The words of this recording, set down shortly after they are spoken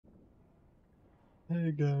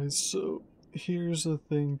Hey guys, so here's the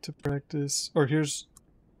thing to practice, or here's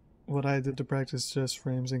what I did to practice just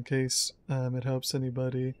frames in case it helps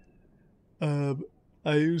anybody. Um,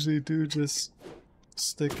 I usually do just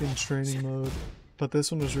stick in training mode, but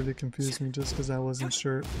this one was really confusing me just because I wasn't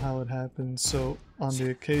sure how it happened. So on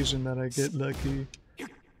the occasion that I get lucky,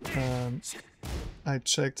 um, I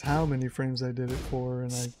checked how many frames I did it for,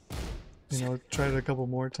 and I tried it a couple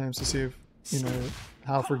more times to see if,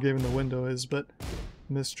 how forgiving the window is, but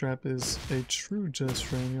this trap is a true just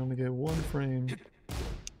frame. You only get one frame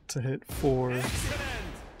to hit 4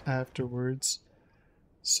 afterwards.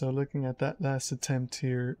 So looking at that last attempt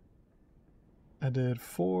here, I did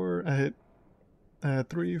 4, I hit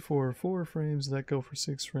 3, 4, 4 frames, that go for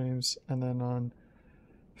 6 frames, and then on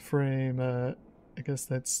frame, I guess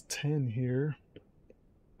that's 10 here,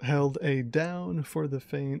 held A down for the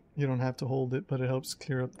feint. You don't have to hold it, but it helps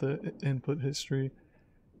clear up the input history.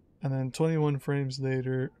 And then 21 frames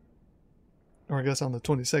later, or I guess on the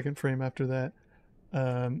 22nd frame after that,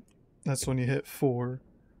 that's when you hit 4.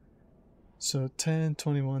 So 10,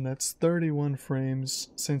 21, that's 31 frames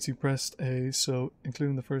since you pressed A, so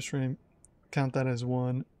including the first frame, count that as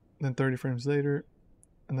 1, then 30 frames later,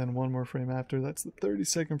 and then one more frame after, that's the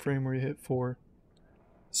 32nd frame where you hit 4.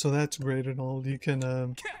 So that's great and all. You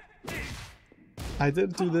can, I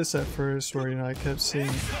did do this at first where, I kept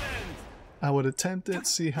seeing, I would attempt it,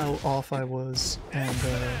 see how off I was, and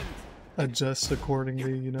adjust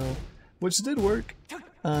accordingly, which did work,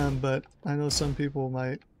 but I know some people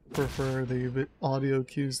might prefer the audio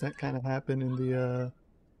cues that kind of happen in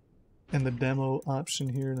the demo option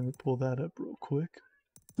here. Let me pull that up real quick.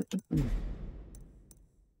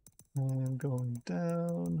 I'm going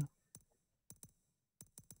down.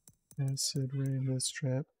 Acid rain, this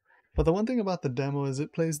trap. But the one thing about the demo is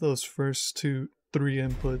it plays those first 3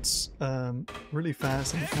 inputs really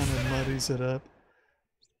fast, and it kind of muddies it up.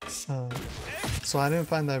 So I didn't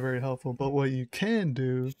find that very helpful, but what you can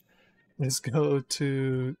do is go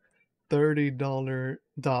to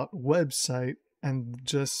thirtydollar.website and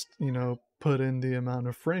just, put in the amount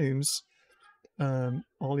of frames.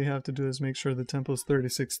 All you have to do is make sure the tempo is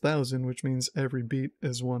 36,000, which means every beat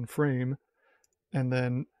is 1 frame. And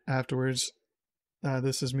then afterwards,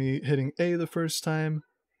 this is me hitting A the first time,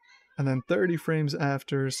 and then 30 frames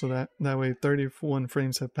after, so that way 31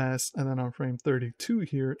 frames have passed, and then on frame 32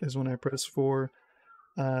 here is when I press 4.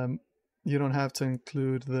 You don't have to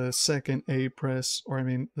include the second A press, or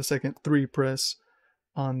the second 3 press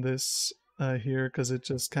on this here, because it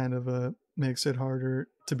just kind of makes it harder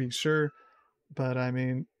to be sure. But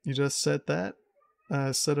you just set that,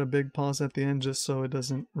 set a big pause at the end just so it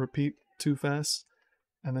doesn't repeat too fast,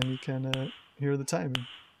 and then you can hear the timing.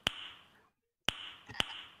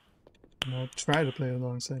 And I'll try to play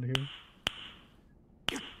alongside here.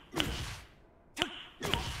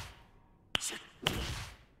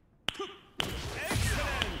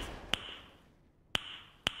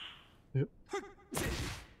 Yep.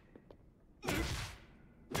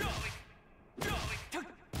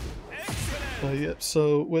 Yep,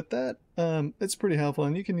 so with that, it's pretty helpful,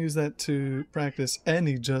 and you can use that to practice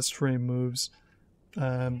any just frame moves.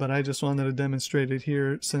 But I just wanted to demonstrate it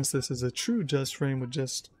here since this is a true just frame with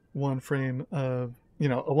just 1 frame of,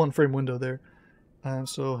 a 1 frame window there.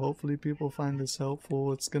 So hopefully people find this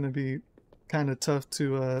helpful. It's going to be kind of tough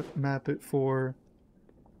to map it for,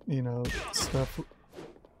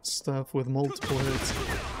 stuff with multiple hits,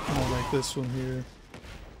 like this one here.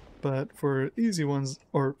 But for easy ones,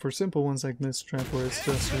 or for simple ones like this trap where it's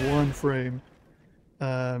just 1 frame,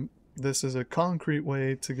 this is a concrete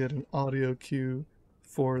way to get an audio cue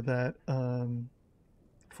for that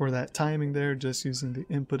timing there, just using the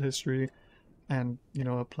input history and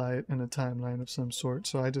apply it in a timeline of some sort.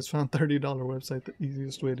 So I just found $30 website the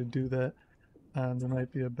easiest way to do that. There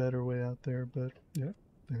might be a better way out there, but yeah,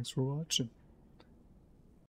 thanks for watching.